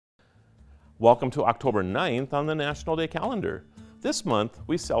Welcome to October 9th on the National Day calendar. This month,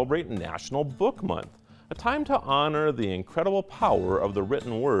 we celebrate National Book Month, a time to honor the incredible power of the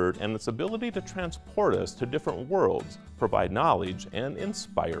written word and its ability to transport us to different worlds, provide knowledge, and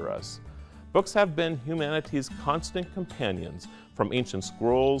inspire us. Books have been humanity's constant companions, from ancient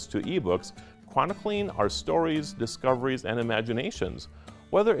scrolls to ebooks, chronicling our stories, discoveries, and imaginations.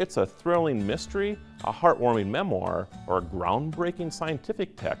 Whether it's a thrilling mystery, a heartwarming memoir, or a groundbreaking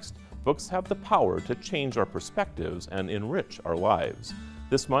scientific text, books have the power to change our perspectives and enrich our lives.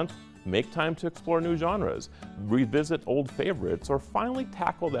 This month, make time to explore new genres, revisit old favorites, or finally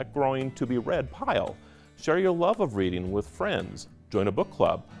tackle that growing to-be-read pile. Share your love of reading with friends, join a book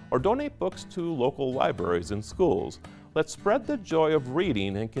club, or donate books to local libraries and schools. Let's spread the joy of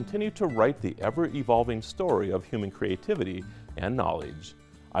reading and continue to write the ever-evolving story of human creativity and knowledge.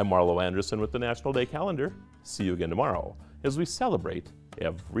 I'm Marlo Anderson with the National Day Calendar. See you again tomorrow as we celebrate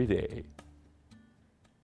every day.